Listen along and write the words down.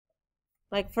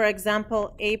Like for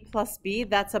example, a plus b,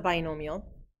 that's a binomial,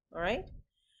 all right?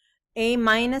 A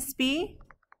minus b,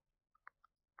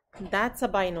 that's a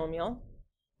binomial.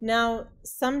 Now,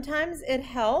 sometimes it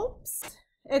helps.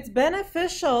 It's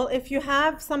beneficial if you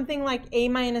have something like a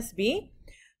minus b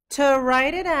to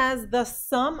write it as the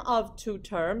sum of two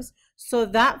terms. So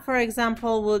that, for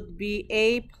example, would be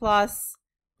a plus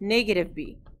negative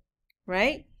b,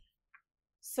 right?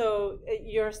 So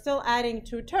you're still adding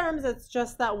two terms. It's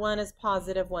just that one is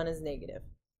positive, one is negative.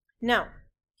 Now,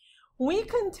 we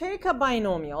can take a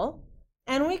binomial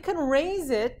and we can raise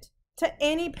it to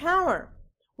any power.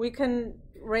 We can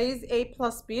raise a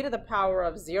plus b to the power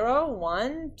of 0,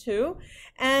 1, 2.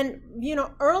 And, you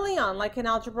know, early on, like in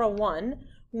Algebra 1,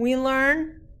 we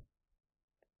learn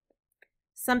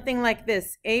something like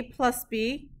this, a plus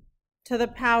b to the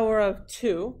power of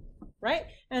 2, right?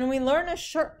 And we learn a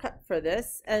shortcut for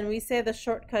this, and we say the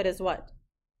shortcut is what?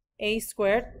 A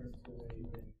squared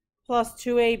plus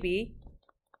 2ab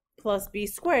plus b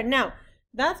squared. Now,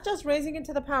 that's just raising it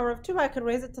to the power of 2. I could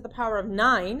raise it to the power of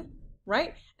 9,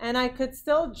 right? And I could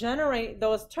still generate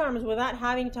those terms without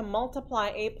having to multiply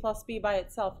a plus b by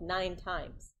itself 9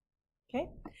 times, okay?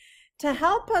 To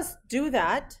help us do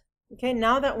that, okay,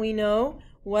 now that we know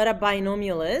what a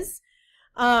binomial is,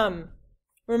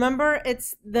 remember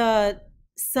it's the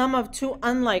sum of two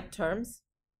unlike terms.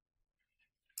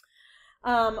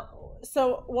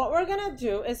 So what we're going to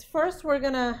do is first we're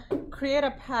going to create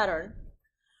a pattern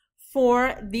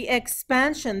for the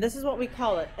expansion. This is what we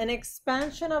call it, an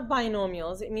expansion of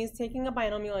binomials. It means taking a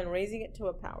binomial and raising it to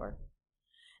a power.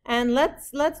 And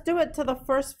let's do it to the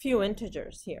first few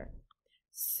integers here.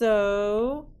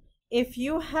 So if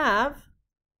you have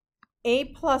a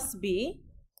plus b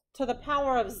to the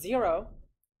power of 0,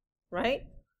 right?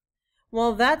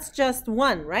 Well, that's just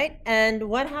 1, right? And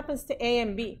what happens to a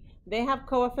and b? They have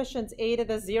coefficients a to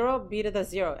the 0, b to the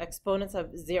 0, exponents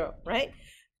of 0, right?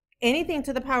 Anything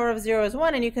to the power of 0 is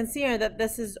 1, and you can see here that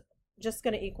this is just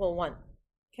going to equal 1,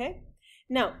 okay?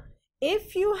 Now,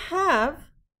 if you have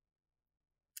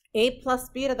a plus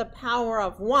b to the power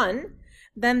of 1,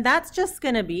 then that's just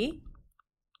going to be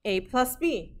a plus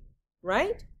b,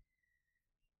 right?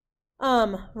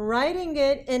 Writing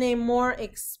it in a more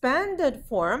expanded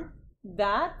form,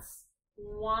 that's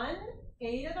 1,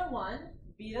 a to the 1,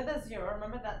 b to the 0.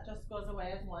 Remember, that just goes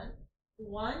away as 1.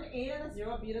 1, a to the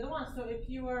 0, b to the 1. So if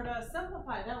you were to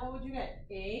simplify that, what would you get?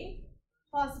 A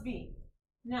plus b.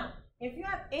 Now, if you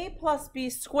have a plus b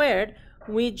squared,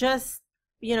 we just,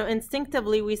 you know,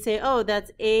 instinctively we say, oh,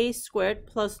 that's a squared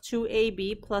plus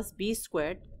 2ab plus b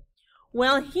squared.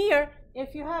 Well, here,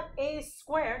 if you have a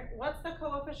squared, what's the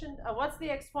coefficient, what's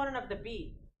the exponent of the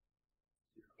b?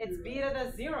 It's b to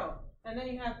the 0. And then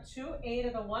you have 2a to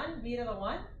the 1, b to the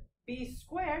 1, b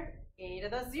squared, a to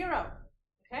the 0.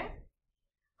 Okay?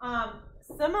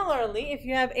 Similarly, if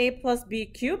you have a plus b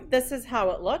cubed, this is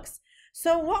how it looks.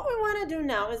 So what we want to do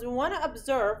now is we want to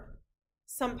observe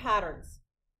some patterns.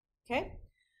 Okay?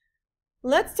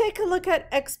 Let's take a look at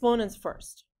exponents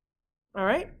first. All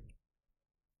right?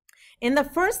 In the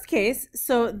first case,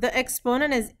 so the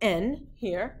exponent is n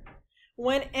here.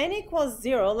 When n equals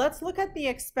 0, let's look at the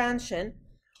expansion.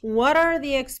 What are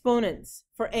the exponents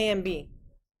for a and b?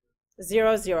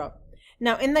 0, 0.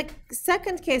 Now, in the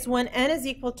second case, when n is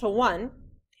equal to 1,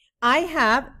 I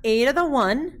have a to the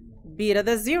 1, b to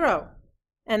the 0,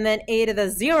 and then a to the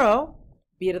 0,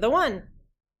 b to the 1.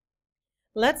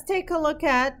 Let's take a look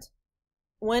at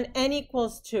when n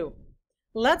equals 2.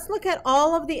 Let's look at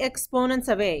all of the exponents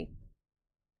of a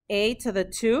to the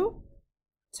 2,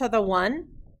 to the 1,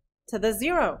 to the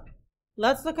 0.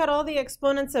 Let's look at all the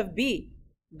exponents of b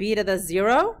to the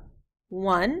 0,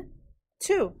 1,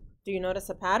 2. Do you notice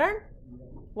a pattern?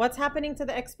 What's happening to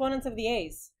the exponents of the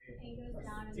a's?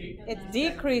 It's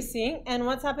decreasing. And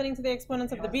what's happening to the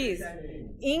exponents of the b's?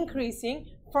 Increasing.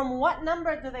 From what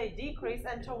number do they decrease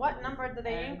and to what number do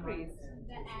they increase?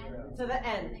 To the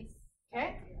n.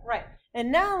 Okay? Right.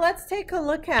 And now let's take a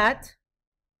look at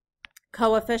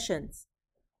coefficients.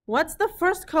 What's the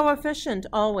first coefficient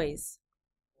always?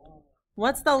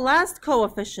 What's the last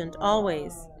coefficient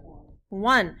always?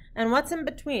 1. And what's in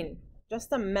between?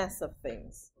 Just a mess of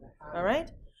things. All right?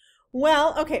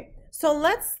 Well, okay. So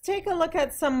let's take a look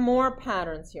at some more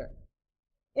patterns here.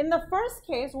 In the first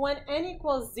case, when n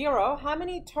equals 0, how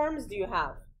many terms do you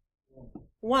have?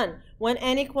 1. When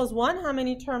n equals 1, how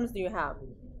many terms do you have?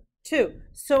 2.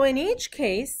 So in each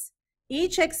case,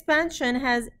 each expansion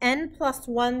has n plus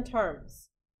 1 terms.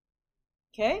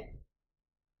 Okay?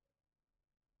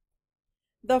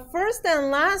 The first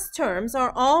and last terms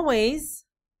are always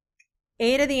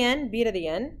a to the n, b to the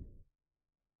n.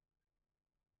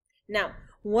 Now,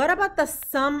 What about the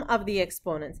sum of the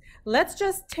exponents? Let's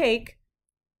just take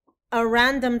a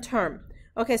random term.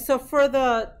 Okay, so for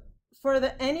the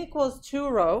n equals 2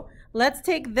 row, let's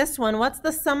take this one. What's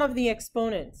the sum of the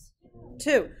exponents?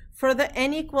 2. For the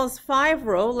n equals 5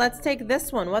 row, let's take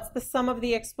this one. What's the sum of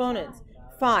the exponents?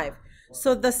 5.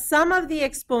 So the sum of the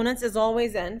exponents is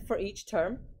always n for each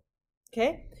term.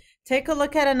 Okay? Take a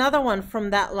look at another one from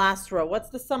that last row. What's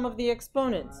the sum of the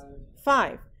exponents?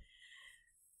 5.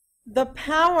 The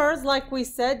powers, like we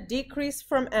said, decrease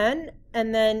from n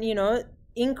and then,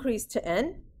 increase to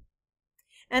n.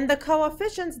 And the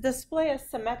coefficients display a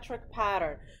symmetric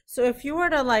pattern. So if you were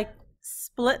to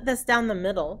split this down the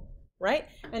middle, right?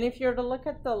 And if you were to look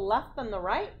at the left and the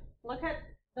right, look at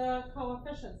the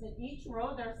coefficients. In each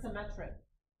row, they're symmetric.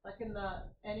 Like in the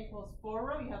n equals 4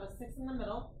 row, you have a 6 in the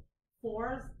middle,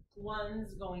 4s,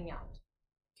 1s going out.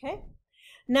 Okay?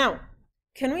 Now,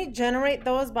 can we generate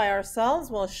those by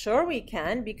ourselves? Well, sure we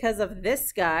can, because of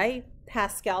this guy,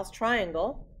 Pascal's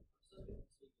triangle.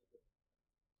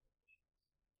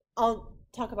 I'll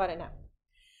talk about it now.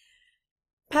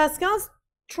 Pascal's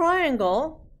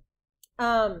triangle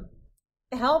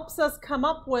helps us come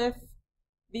up with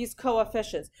these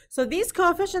coefficients. So these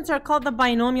coefficients are called the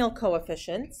binomial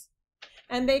coefficients,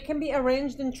 and they can be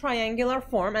arranged in triangular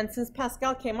form. And since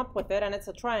Pascal came up with it, and it's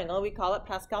a triangle, we call it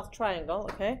Pascal's triangle,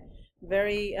 okay?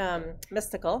 Very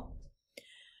mystical.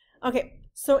 Okay,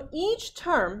 so each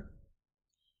term,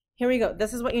 here we go.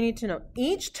 This is what you need to know.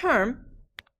 Each term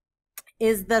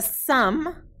is the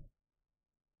sum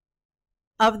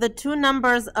of the two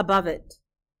numbers above it.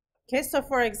 Okay, so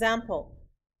for example,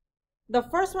 the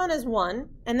first one is 1,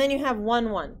 and then you have 1,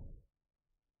 1.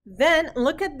 Then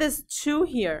look at this 2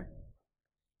 here.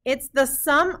 It's the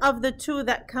sum of the 2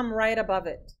 that come right above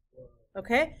it.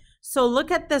 Okay, so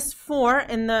look at this 4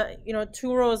 in the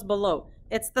 2 rows below.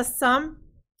 It's the sum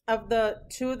of the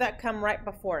 2 that come right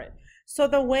before it. So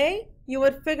the way you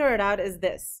would figure it out is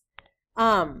this.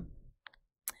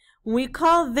 We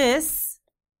call this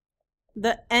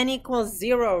the n equals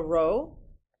 0 row,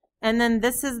 and then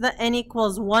this is the n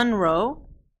equals 1 row,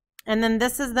 and then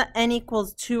this is the n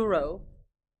equals 2 row.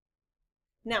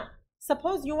 Now,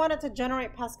 suppose you wanted to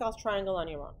generate Pascal's triangle on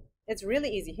your own. It's really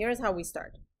easy. Here's how we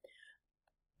start.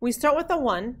 We start with a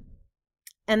 1,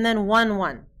 and then 1,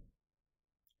 1.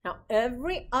 Now,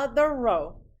 every other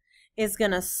row is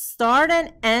going to start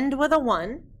and end with a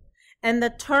 1, and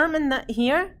the term in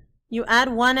here, you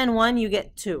add 1 and 1, you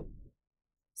get 2.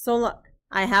 So look,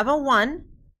 I have a 1,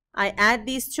 I add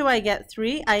these 2, I get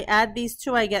 3, I add these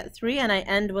 2, I get 3, and I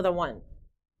end with a 1,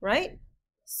 right?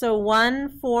 So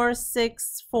 1, 4,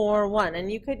 6, 4, 1. And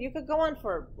you could go on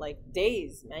for like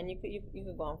days, man. You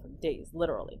could go on for days,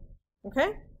 literally.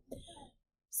 Okay?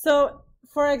 So,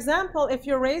 for example, if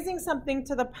you're raising something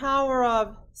to the power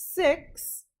of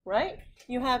 6, right?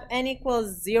 You have n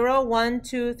equals 0, 1,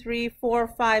 2, 3, 4,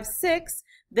 5, 6.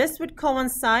 This would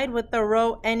coincide with the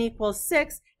row n equals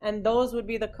 6, and those would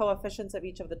be the coefficients of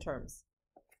each of the terms.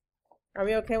 Are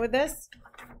we okay with this?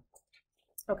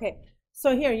 Okay,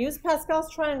 so here, use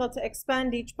Pascal's triangle to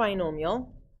expand each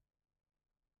binomial.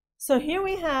 So here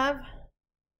we have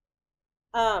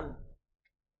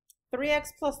 3x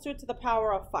plus 2 to the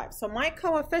power of 5. So my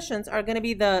coefficients are going to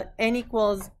be the n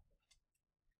equals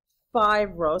 5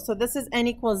 row. So this is n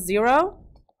equals 0,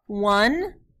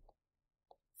 1,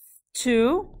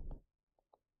 2,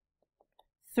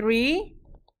 3,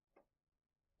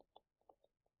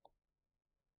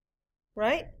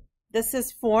 right? This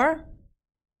is 4,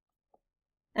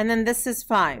 and then this is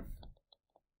 5.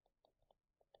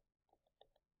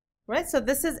 Right? So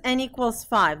this is n equals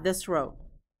 5, this row.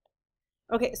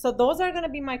 Okay, so those are going to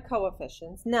be my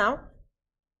coefficients. Now,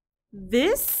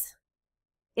 this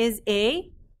is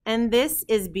A, and this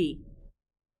is B.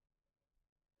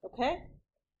 Okay?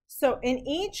 So in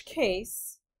each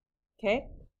case, okay,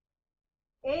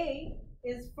 A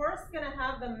is first going to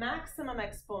have the maximum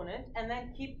exponent and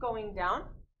then keep going down.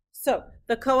 So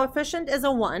the coefficient is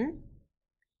a 1,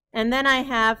 and then I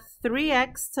have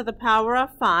 3x to the power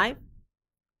of 5,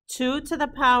 2 to the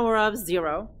power of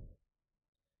 0,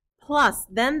 plus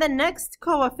then the next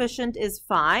coefficient is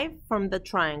 5 from the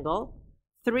triangle,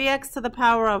 3x to the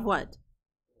power of what?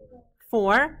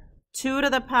 4, 2 to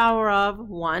the power of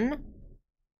 1,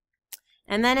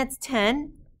 and then it's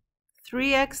 10,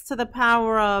 3x to the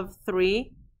power of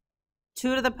 3,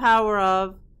 2 to the power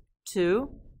of 2,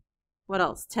 what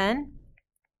else, 10,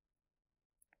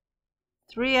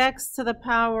 3x to the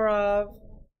power of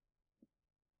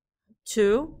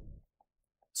 2,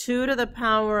 2 to the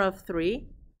power of 3,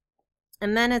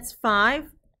 and then it's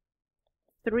 5,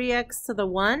 3x to the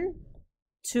 1,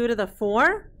 2 to the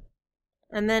 4,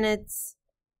 and then it's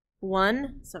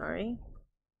 1,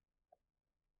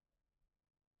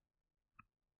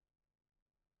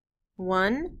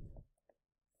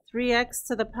 3x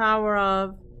to the power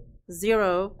of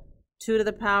 0, 2 to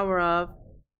the power of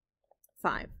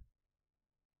 5.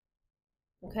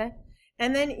 Okay?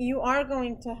 And then you are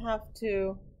going to have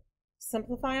to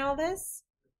simplify all this,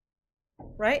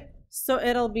 right? So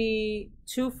it'll be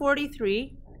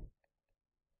 243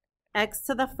 x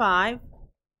to the 5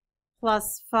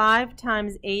 plus 5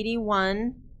 times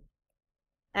 81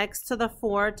 x to the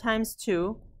 4 times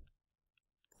 2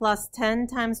 plus 10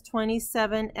 times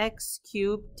 27 x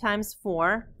cubed times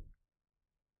 4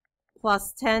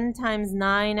 plus 10 times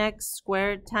 9x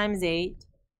squared times 8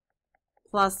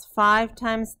 plus 5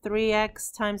 times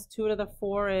 3x times 2 to the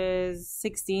 4 is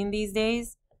 16 these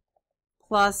days,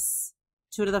 plus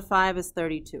 2 to the 5 is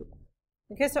 32.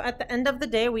 Okay, so at the end of the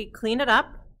day, we clean it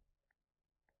up.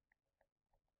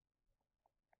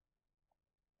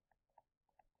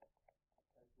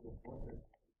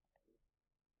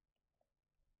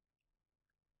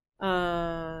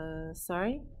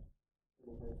 Sorry?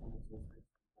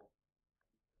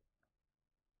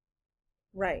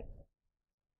 Right.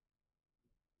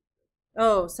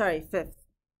 Oh, sorry, 5th.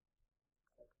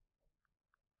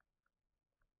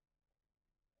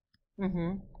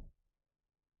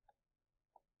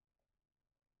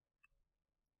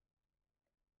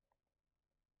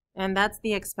 And that's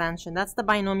the expansion. That's the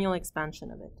binomial expansion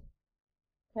of it.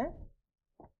 Okay?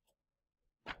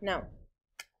 Now,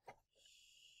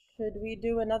 should we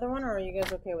do another one, or are you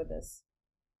guys okay with this?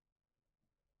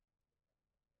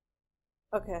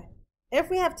 Okay. If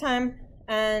we have time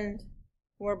and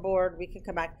we're bored, we can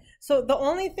come back. So the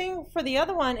only thing for the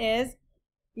other one is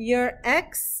your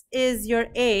x is your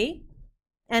a,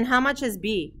 and how much is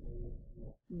b?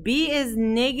 B is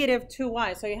negative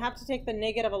 2y, so you have to take the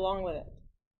negative along with it.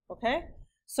 Okay?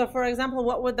 So for example,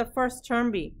 what would the first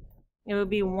term be? It would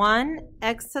be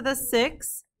 1x to the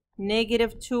 6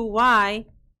 negative 2y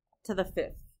to the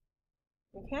 5th.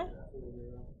 Okay?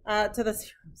 To the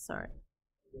 0, sorry.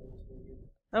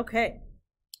 Okay.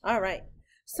 All right.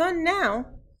 So now,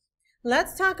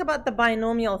 let's talk about the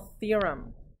binomial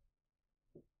theorem.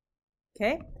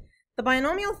 Okay? The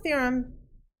binomial theorem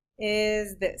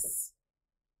is this.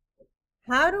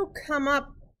 How to come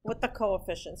up with the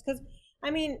coefficients. Because,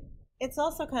 I mean, it's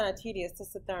also kind of tedious to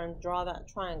sit there and draw that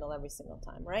triangle every single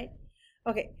time, right?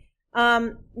 Okay.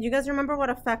 You guys remember what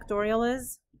a factorial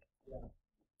is?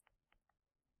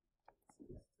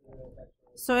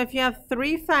 So if you have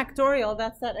 3 factorial,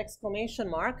 that's that exclamation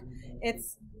mark.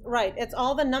 It's right. It's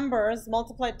all the numbers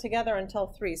multiplied together until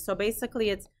 3. So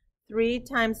basically it's 3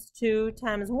 times 2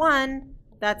 times 1.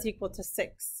 That's equal to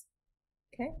 6.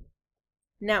 Okay.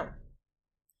 Now,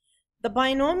 the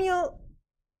binomial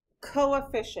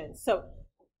coefficient. So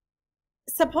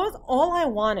suppose all I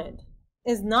wanted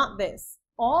is not this.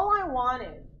 All I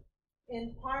wanted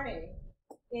in part A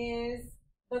is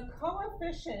the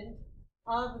coefficient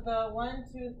of the 1,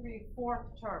 2, 3, 4th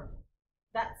term.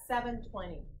 That's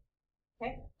 720.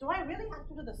 Okay? Do I really have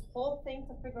to do this whole thing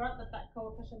to figure out that that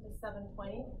coefficient is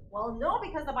 720? Well, no,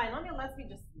 because the binomial lets me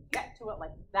just get to it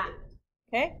like that.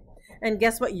 Okay? And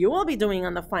guess what you will be doing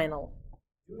on the final?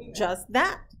 Just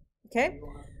that. Okay?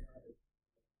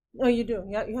 Oh, you do.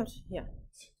 Yeah, you have to, yeah.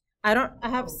 I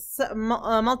have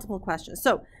multiple questions.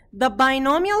 So the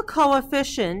binomial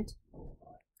coefficient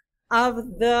of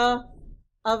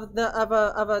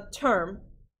a term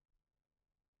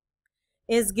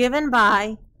is given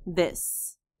by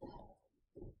this.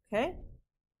 Okay?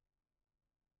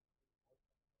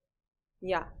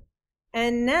 Yeah.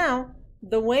 And now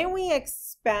the way we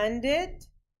expand it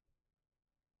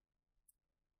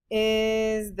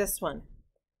is this one.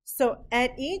 So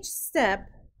at each step,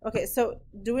 okay, so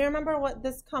do we remember what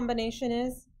this combination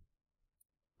is?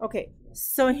 Okay,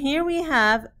 so here we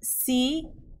have C,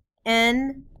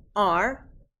 N, R,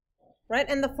 right?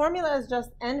 And the formula is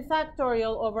just n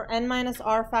factorial over n minus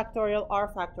r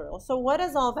factorial. So what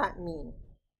does all that mean?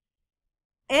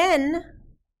 N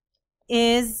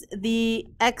is the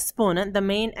exponent, the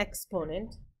main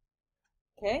exponent,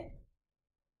 okay?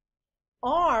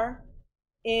 R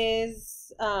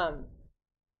is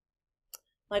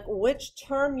like which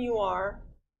term you are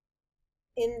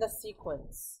in the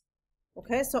sequence.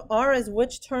 Okay, so R is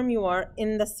which term you are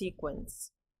in the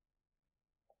sequence.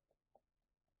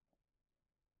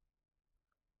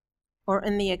 Or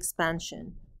in the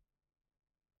expansion.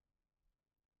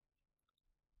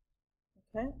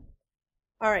 Okay,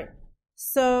 all right.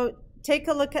 So take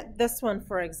a look at this one,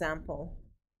 for example.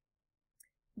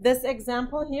 This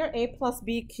example here, a plus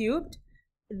b cubed,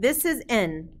 this is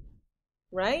n,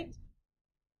 right?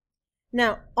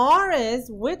 Now, R is,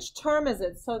 which term is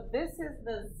it? So this is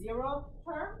the 0th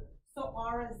term, so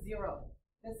R is 0.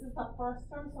 This is the first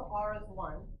term, so R is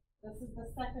 1. This is the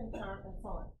second term, and so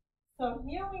on. So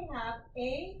here we have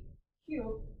A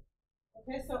cubed,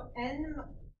 okay, so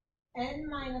n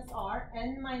minus R,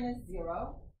 n minus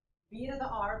 0, b to the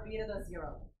R, b to the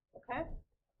 0, okay?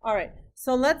 All right,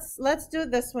 so let's do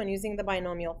this one using the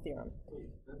binomial theorem.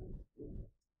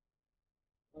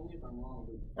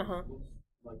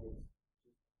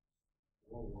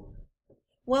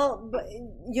 Well, but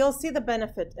you'll see the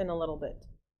benefit in a little bit.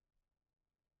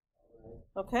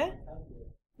 Okay?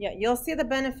 Yeah, you'll see the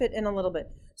benefit in a little bit.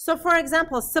 So for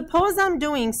example, suppose I'm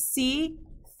doing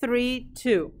C3,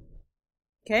 2.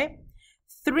 Okay?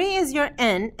 3 is your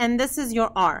n, and this is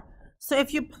your r. So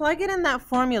if you plug it in that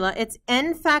formula, it's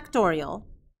n factorial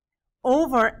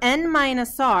over n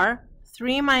minus r,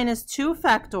 3 minus 2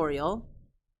 factorial.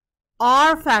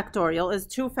 R factorial is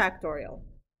 2 factorial.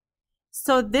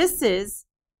 So this is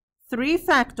 3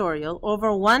 factorial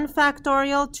over 1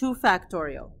 factorial, 2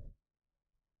 factorial.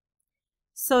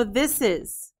 So this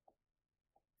is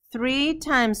 3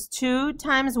 times 2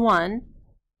 times 1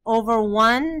 over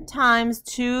 1 times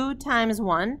 2 times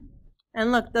 1.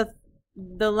 And look,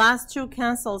 the last 2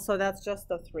 cancel, so that's just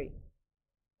the 3.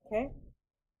 Okay?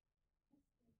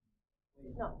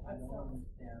 No, I don't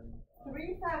understand.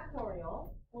 3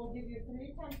 factorial will give you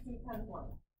 3 times 2 times 1.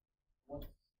 What's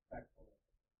factorial?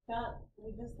 That,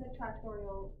 we just did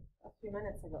factorial a few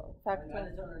minutes ago. Factorial. I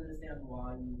just don't understand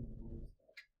why you moved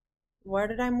that. Where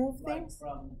did I move Like things?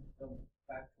 from the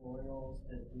factorials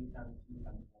to 3 times 2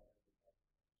 times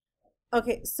 1.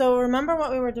 Okay, so remember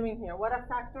what we were doing here. What a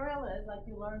factorial is, like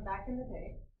you learned back in the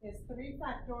day, is 3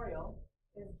 factorial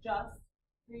is just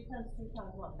 3 times 2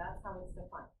 times 1. That's how it's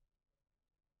defined.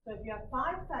 So if you have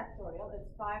 5 factorial,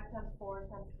 it's 5 times 4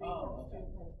 times 3 times 2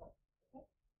 times 1. Okay?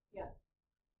 Yeah.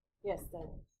 Yes, then.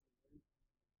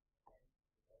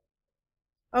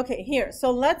 Okay, here.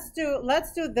 So let's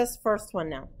do this first one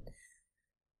now.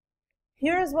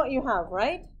 Here is what you have,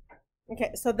 right?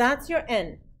 Okay, so that's your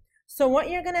n. So what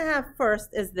you're going to have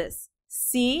first is this,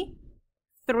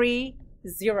 C3,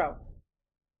 0.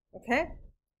 Okay?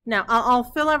 Now, I'll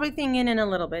fill everything in a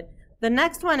little bit. The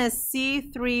next one is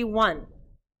C3, 1.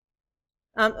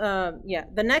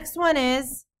 The next one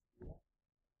is,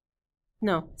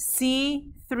 no,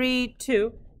 C3,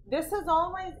 2. This is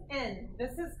always n.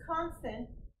 This is constant.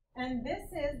 And this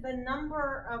is the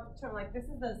number of term, like this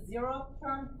is the 0th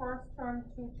term, 1st term,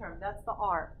 2 term. That's the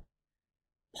R.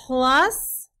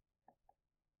 Plus,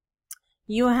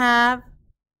 you have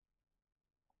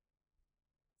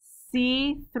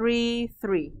C3,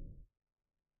 3.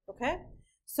 Okay?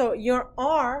 So your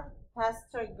R has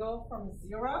to go from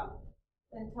 0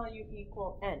 until you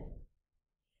equal n.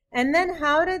 And then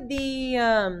how did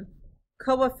the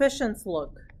coefficients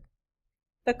look?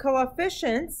 The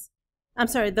coefficients, I'm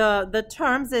sorry, the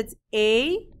terms, it's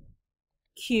a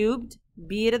cubed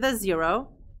b to the 0,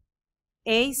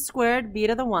 a squared b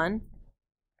to the 1,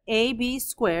 ab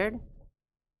squared,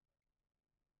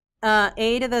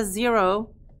 a to the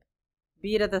 0,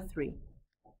 b to the 3.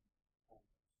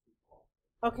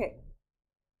 Okay,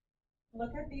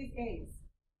 look at these a's.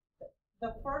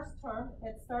 The first term,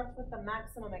 it starts with the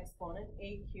maximum exponent,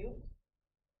 a cubed.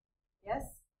 Yes?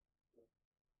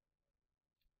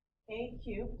 A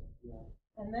cubed. Yeah.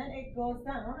 And then it goes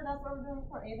down. Remember, that's what we're doing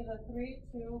before. A to the 3,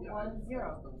 2, 1, 0.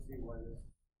 I don't see why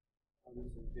how this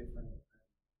is different.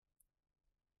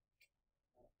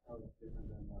 How it's different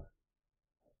than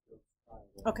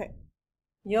Okay.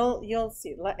 You'll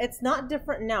see. It's not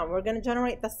different now. We're going to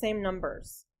generate the same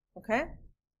numbers. Okay?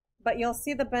 But you'll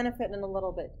see the benefit in a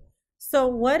little bit. So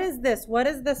what is this? What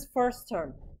is this first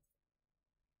term?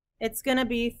 It's going to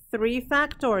be 3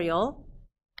 factorial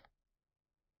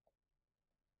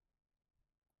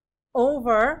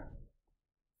over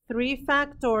 3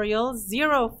 factorial,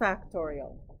 0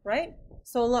 factorial, right?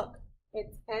 So look,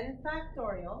 it's n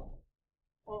factorial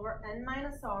over n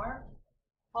minus r,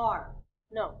 r.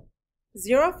 No,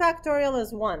 0 factorial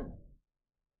is 1.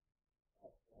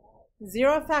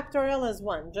 0 factorial is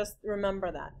 1. Just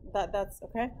remember that. That's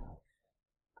okay.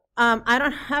 I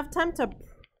don't have time to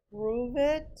prove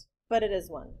it, but it is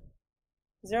 1.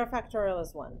 0 factorial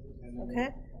is 1. Okay?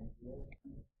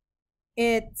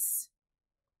 It's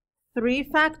 3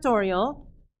 factorial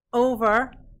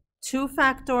over 2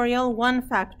 factorial, 1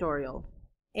 factorial,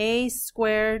 a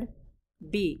squared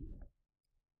b.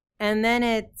 And then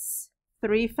it's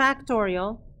 3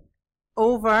 factorial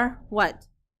over what?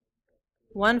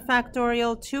 1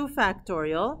 factorial, 2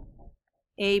 factorial,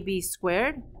 ab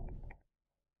squared.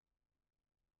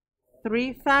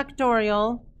 3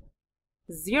 factorial,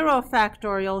 0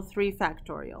 factorial, 3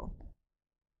 factorial.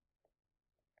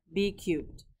 B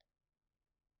cubed.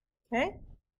 Okay?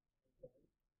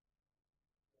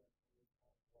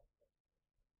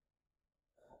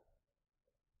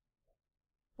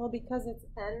 Well, because it's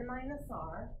n minus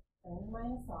r, and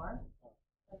then r.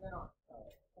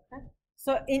 Okay?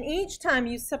 So in each time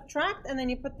you subtract and then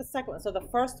you put the second one. So the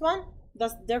first one, the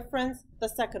difference, the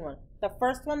second one. The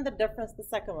first one, the difference, the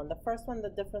second one. The first one, the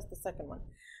difference, the second one.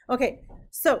 Okay,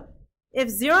 so if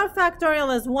 0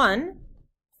 factorial is 1,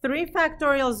 3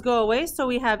 factorials go away, so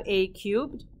we have a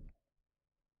cubed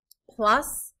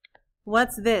plus,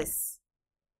 what's this?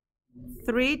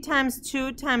 3 times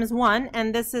 2 times 1,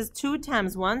 and this is 2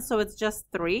 times 1, so it's just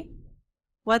 3.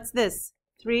 What's this?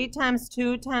 3 times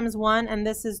 2 times 1, and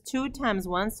this is 2 times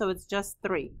 1, so it's just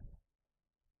 3.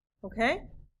 Okay?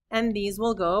 And these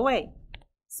will go away.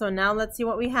 So now let's see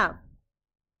what we have.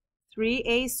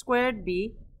 3a squared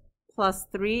b plus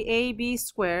 3ab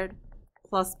squared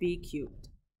plus b cubed.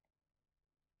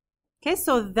 Okay,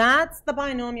 so that's the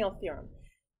binomial theorem.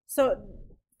 So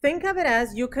think of it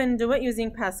as you can do it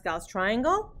using Pascal's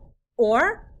triangle,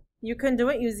 or you can do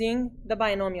it using the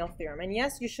binomial theorem. And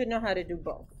yes, you should know how to do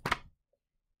both.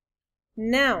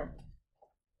 Now,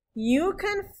 you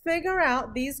can figure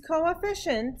out these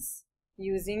coefficients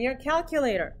using your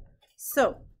calculator.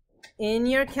 So, in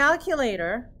your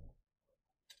calculator,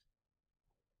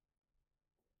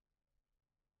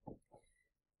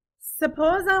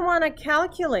 suppose I want to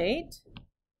calculate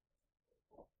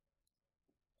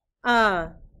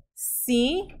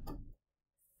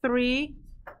C3,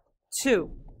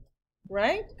 2,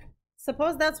 right?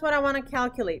 Suppose that's what I want to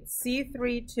calculate,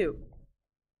 C3, 2.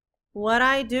 What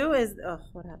I do is,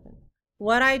 what happened?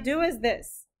 What I do is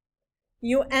this.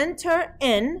 You enter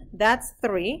n, that's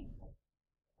 3.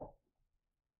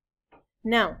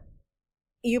 Now,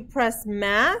 you press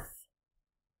math,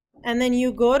 and then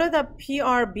you go to the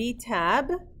PRB tab,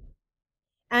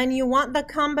 and you want the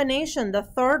combination, the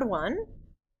third one,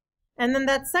 and then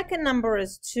that second number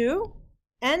is 2.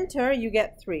 Enter, you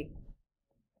get 3.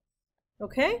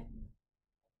 Okay?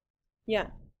 Yeah.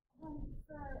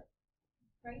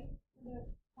 Right? The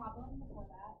problem before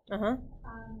that. Uh-huh.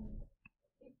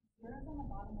 If zero's on the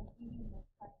bottom of each of the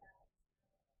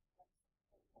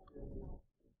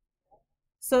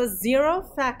So 0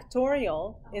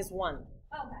 factorial is 1.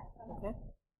 Okay.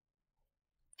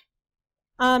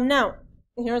 Now,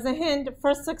 here's a hint.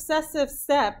 For successive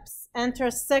steps, enter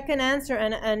second answer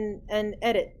and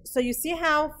edit. So you see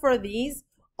how for these,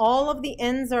 all of the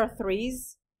n's are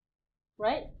 3's,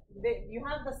 right? You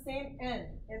have the same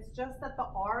n. It's just that the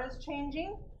r is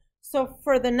changing. So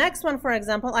for the next one, for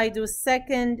example, I do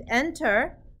second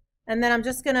enter, and then I'm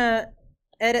just going to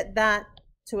edit that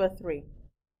to a 3.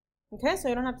 Okay, so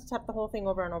you don't have to tap the whole thing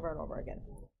over and over and over again.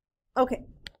 Okay,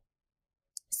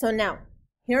 so now,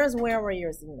 here's where we're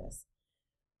using this.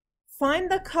 Find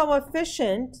the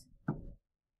coefficient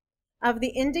of the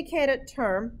indicated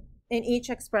term in each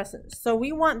expression. So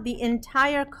we want the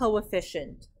entire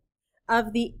coefficient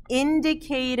of the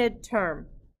indicated term.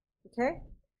 Okay?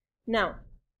 Now,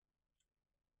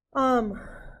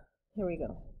 here we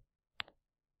go.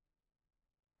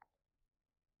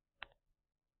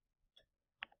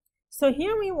 So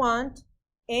here we want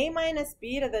a minus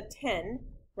b to the 10,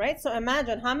 right? So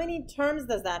imagine, how many terms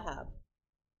does that have?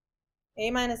 A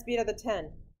minus b to the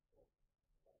 10.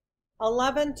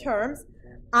 11 terms.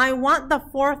 I want the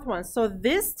fourth one. So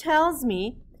this tells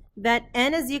me that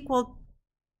n is equal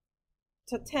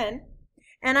to 10,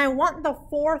 and I want the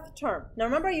fourth term. Now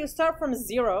remember, you start from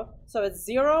 0, so it's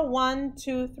 0, 1,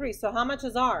 2, 3. So how much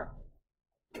is r?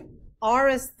 R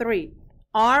is 3.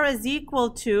 R is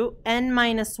equal to n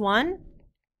minus 1.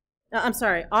 I'm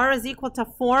sorry, r is equal to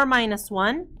 4 minus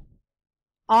 1.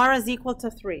 R is equal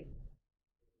to 3.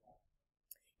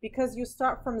 Because you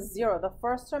start from 0. The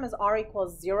first term is r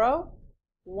equals 0,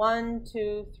 1,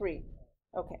 2, 3.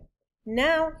 Okay.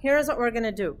 Now, here's what we're going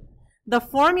to do. The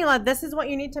formula, this is what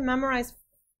you need to memorize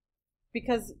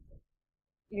because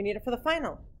you need it for the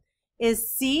final,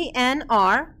 is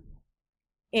CNR,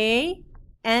 A,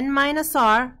 N minus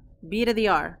R, B to the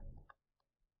R.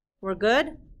 We're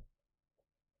good?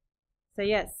 Say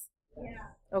yes.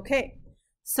 Yeah. Okay.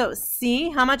 So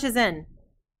C, how much is N?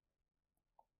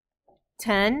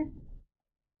 10.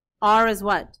 R is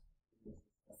what?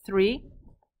 3.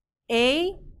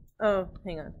 A, oh,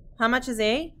 hang on. How much is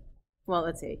A? Well,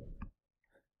 it's A.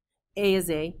 A is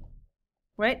A,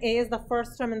 right? A is the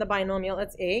first term in the binomial.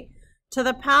 It's A. To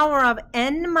the power of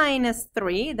n minus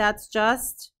 3, that's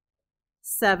just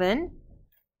 7.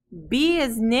 B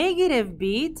is negative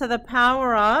B to the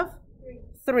power of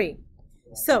 3.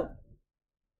 So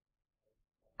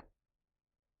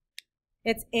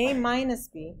It's a minus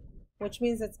b, which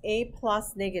means it's a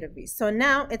plus negative b. So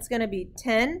now it's going to be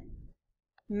 10,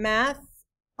 math,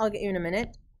 I'll get you in a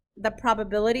minute. The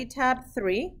probability tab,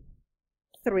 3.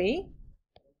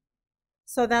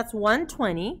 So that's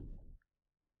 120.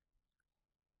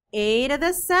 A to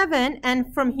the 7,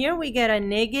 and from here we get a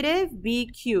negative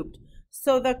b cubed.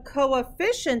 So the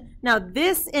coefficient, now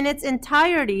this in its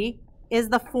entirety is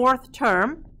the fourth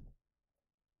term.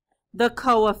 The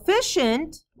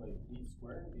coefficient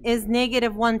is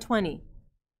negative 120,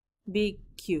 b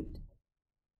cubed.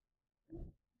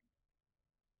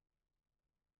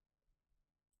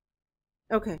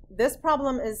 Okay, this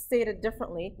problem is stated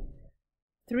differently.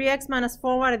 3x minus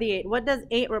 4y to the 8. What does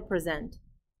 8 represent?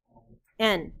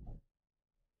 N.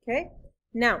 Okay,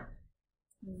 now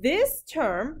this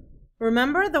term,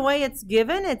 remember the way it's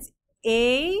given? It's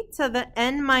a to the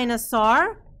n minus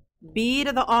r, b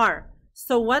to the r.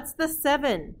 So what's the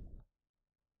 7?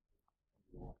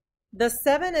 The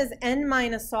 7 is n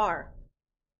minus r.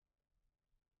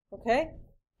 Okay,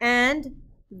 and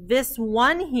this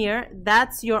 1 here,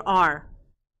 that's your r.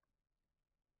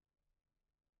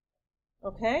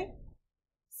 Okay,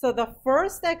 so the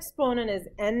first exponent is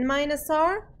n minus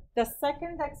r. The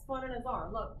second exponent is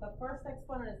r. Look, the first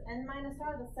exponent is n minus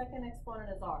r. The second exponent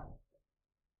is r.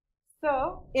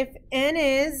 So if n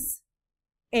is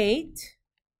 8,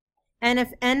 and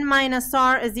if n minus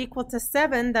r is equal to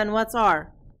 7, then what's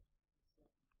r?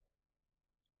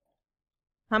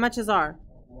 How much is r?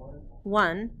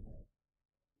 1.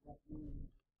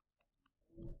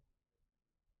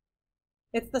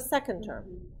 It's the second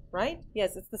term, right?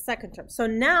 Yes, it's the second term. So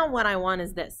now what I want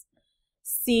is this.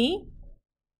 C,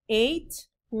 8,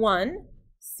 1,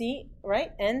 C,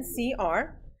 right?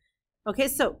 NCR. Okay,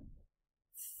 so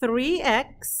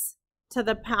 3x to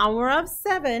the power of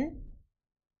 7,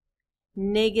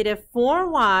 negative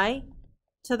 4y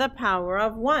to the power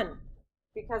of 1.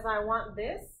 Because I want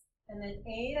this, and then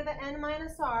a to the n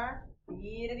minus r,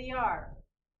 b to the r.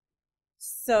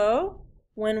 So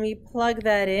when we plug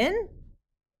that in,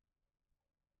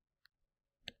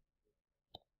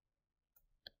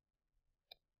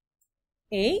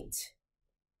 eight.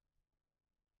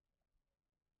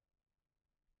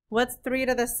 What's 3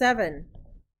 to the 7?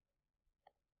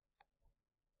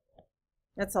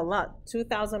 That's a lot.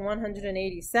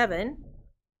 2,187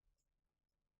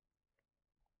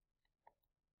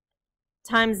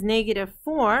 times negative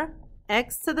 4,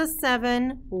 x to the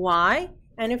 7, y.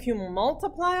 And if you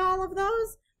multiply all of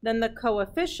those, then the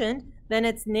coefficient, then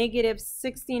it's negative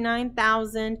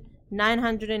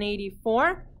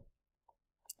 69,984.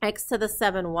 X to the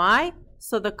 7y,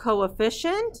 so the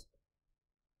coefficient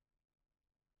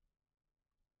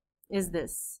is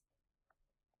this.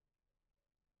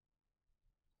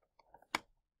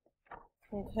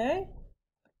 Okay.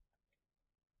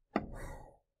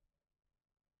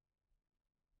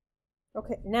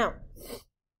 Okay, now,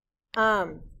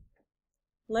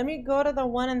 let me go to the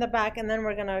one in the back, and then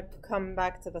we're gonna come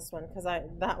back to this one, because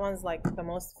that one's like the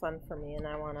most fun for me, and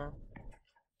I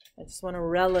just want to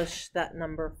relish that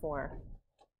number 4.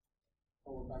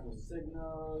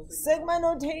 Sigma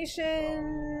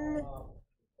notation.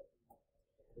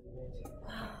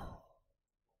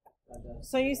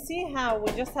 So you see how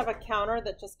we just have a counter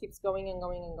that just keeps going and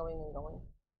going and going and going.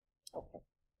 Okay.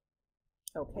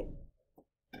 Okay.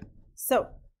 So,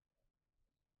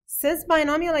 cis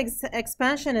binomial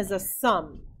expansion is a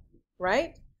sum,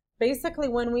 right? Basically,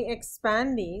 when we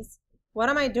expand these, what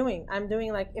am I doing? I'm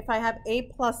doing like, if I have a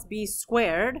plus b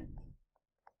squared,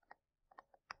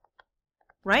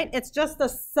 right? It's just the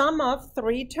sum of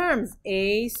 3 terms.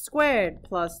 A squared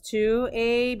plus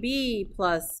 2ab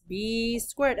plus b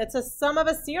squared. It's a sum of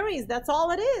a series. That's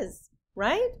all it is,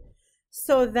 right?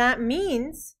 So that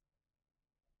means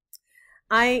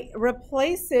I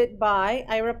replace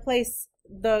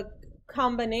the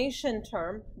combination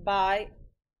term by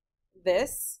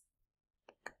this.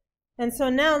 And so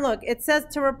now look, it says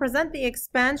to represent the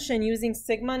expansion using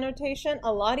sigma notation,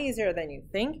 a lot easier than you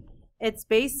think. It's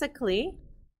basically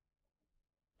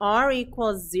r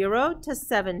equals 0 to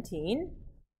 17.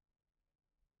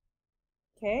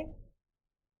 Okay.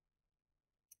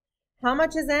 How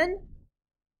much is n?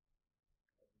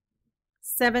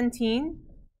 17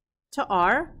 to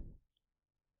r.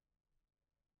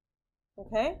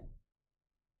 Okay.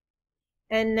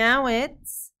 And now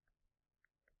it's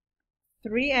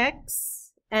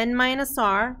 3x n minus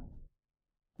r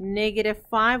negative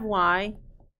 5y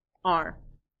r.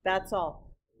 That's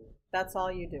all. That's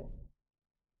all you do.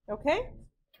 Okay?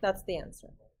 That's the answer.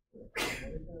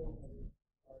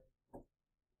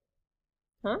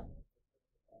 Huh?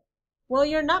 Well,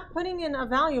 you're not putting in a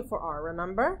value for r,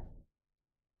 remember?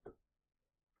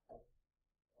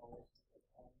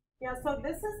 Yeah, so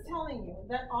this is telling you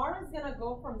that R is going to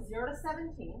go from 0 to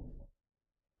 17,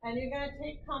 and you're going to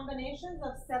take combinations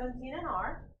of 17 and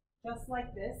R, just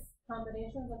like this,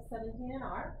 combinations of 17 and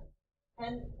R,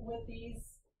 and with these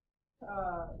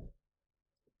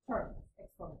terms,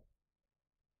 exponents.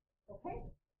 Okay?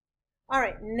 All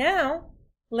right, now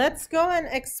let's go and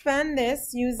expand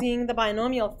this using the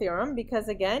binomial theorem, because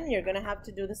again, you're going to have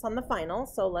to do this on the final,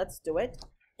 so let's do it.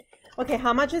 Okay,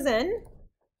 how much is n?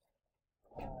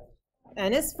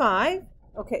 N is 5.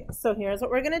 Okay, so here's what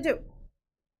we're going to do.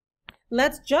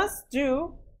 Let's just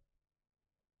do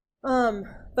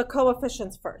the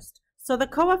coefficients first. So the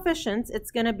coefficients, it's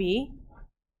going to be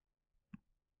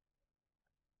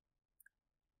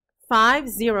 5,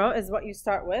 0 is what you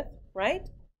start with, right?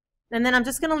 And then I'm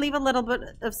just going to leave a little bit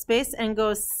of space and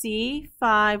go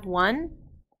C5, 1,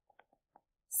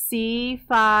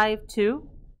 C5, 2,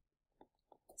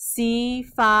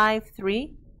 C5,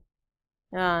 3.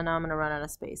 Now I'm going to run out of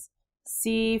space.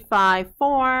 C5,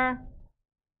 4,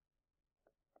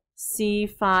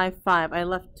 C5, 5. I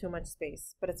left too much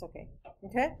space, but it's okay.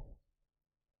 Okay?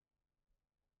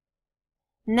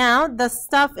 Now, the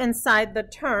stuff inside the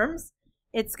terms,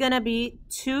 it's going to be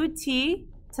 2t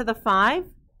to the 5.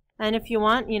 And if you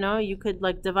want, you know, you could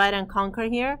like divide and conquer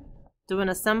here, do an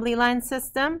assembly line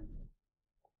system.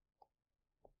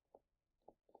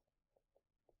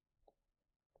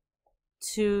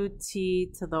 Two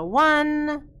t to the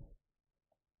 1,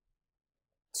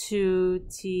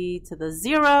 2t to the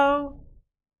 0.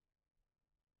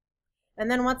 And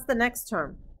then what's the next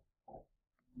term?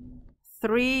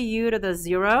 3u to the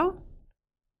 0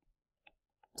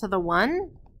 to the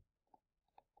 1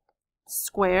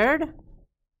 squared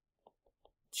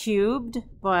cubed.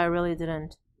 Boy, I really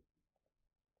didn't.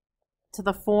 To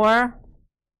the 4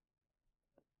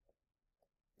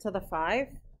 to the 5.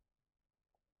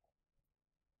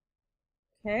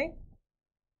 Okay.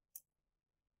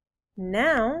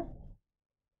 Now,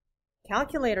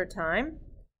 calculator time.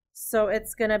 So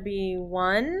it's going to be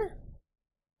 1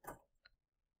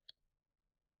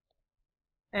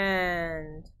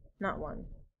 and, not 1,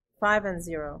 5 and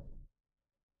 0.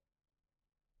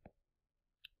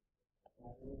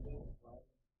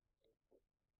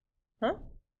 Huh?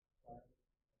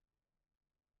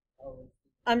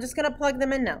 I'm just going to plug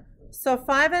them in now. So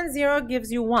 5 and 0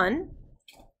 gives you 1.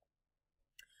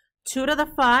 2 to the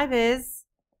 5 is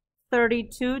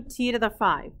 32t to the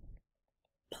 5.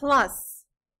 Plus,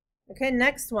 okay,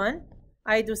 next one,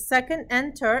 I do second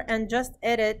enter and just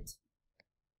edit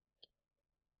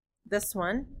this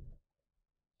one.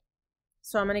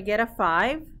 So I'm going to get a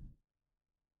 5.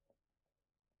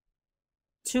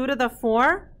 2 to the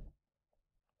 4,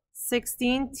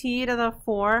 16t to the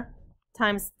 4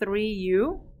 times 3u.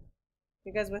 You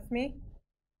guys with me?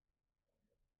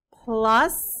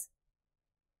 Plus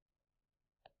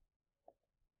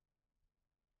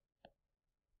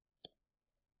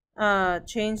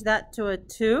change that to a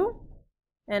 2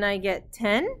 and I get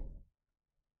 10.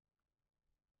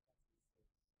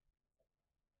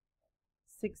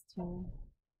 16.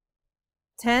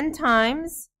 10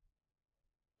 times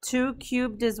 2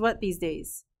 cubed is what these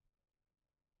days?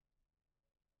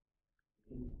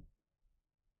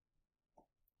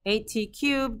 8t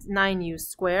cubed, 9u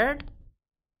squared.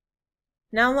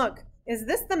 Now look, is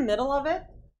this the middle of it?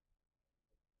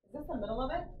 Is this the middle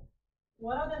of it?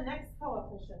 What are the next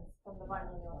coefficients from the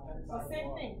binomial? So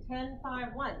same thing, 10,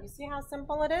 5, 1. You see how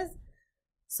simple it is?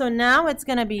 So now it's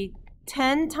going to be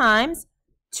 10 times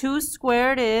 2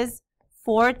 squared is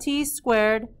 4t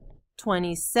squared,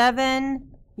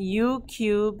 27u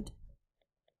cubed,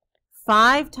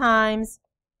 5 times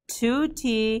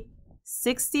 2t,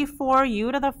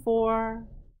 64u to the 4.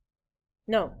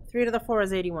 No, 3 to the 4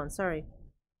 is 81, sorry.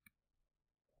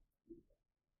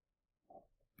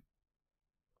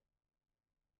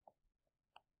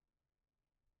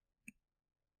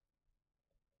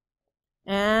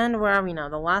 And where are we now?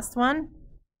 The last one?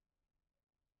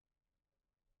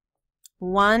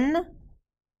 1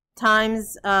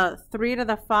 times 3 to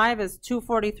the 5 is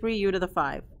 243u to the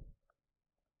 5.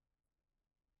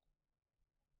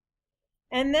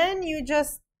 And then you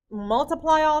just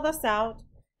multiply all this out,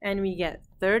 and we get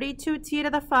 32t to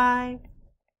the 5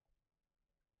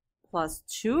 plus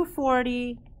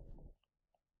 240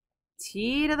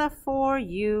 t to the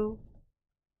 4u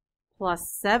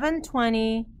plus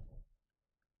 720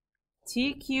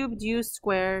 t cubed u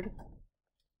squared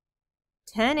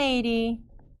 1080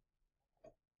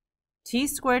 t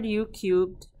squared u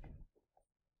cubed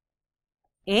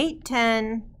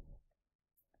 810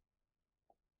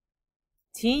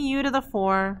 tu to the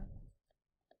 4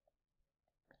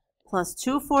 plus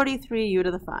 243 u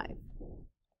to the 5.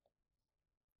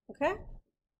 Okay?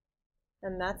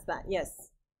 And that's that. Yes.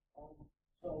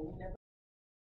 So we never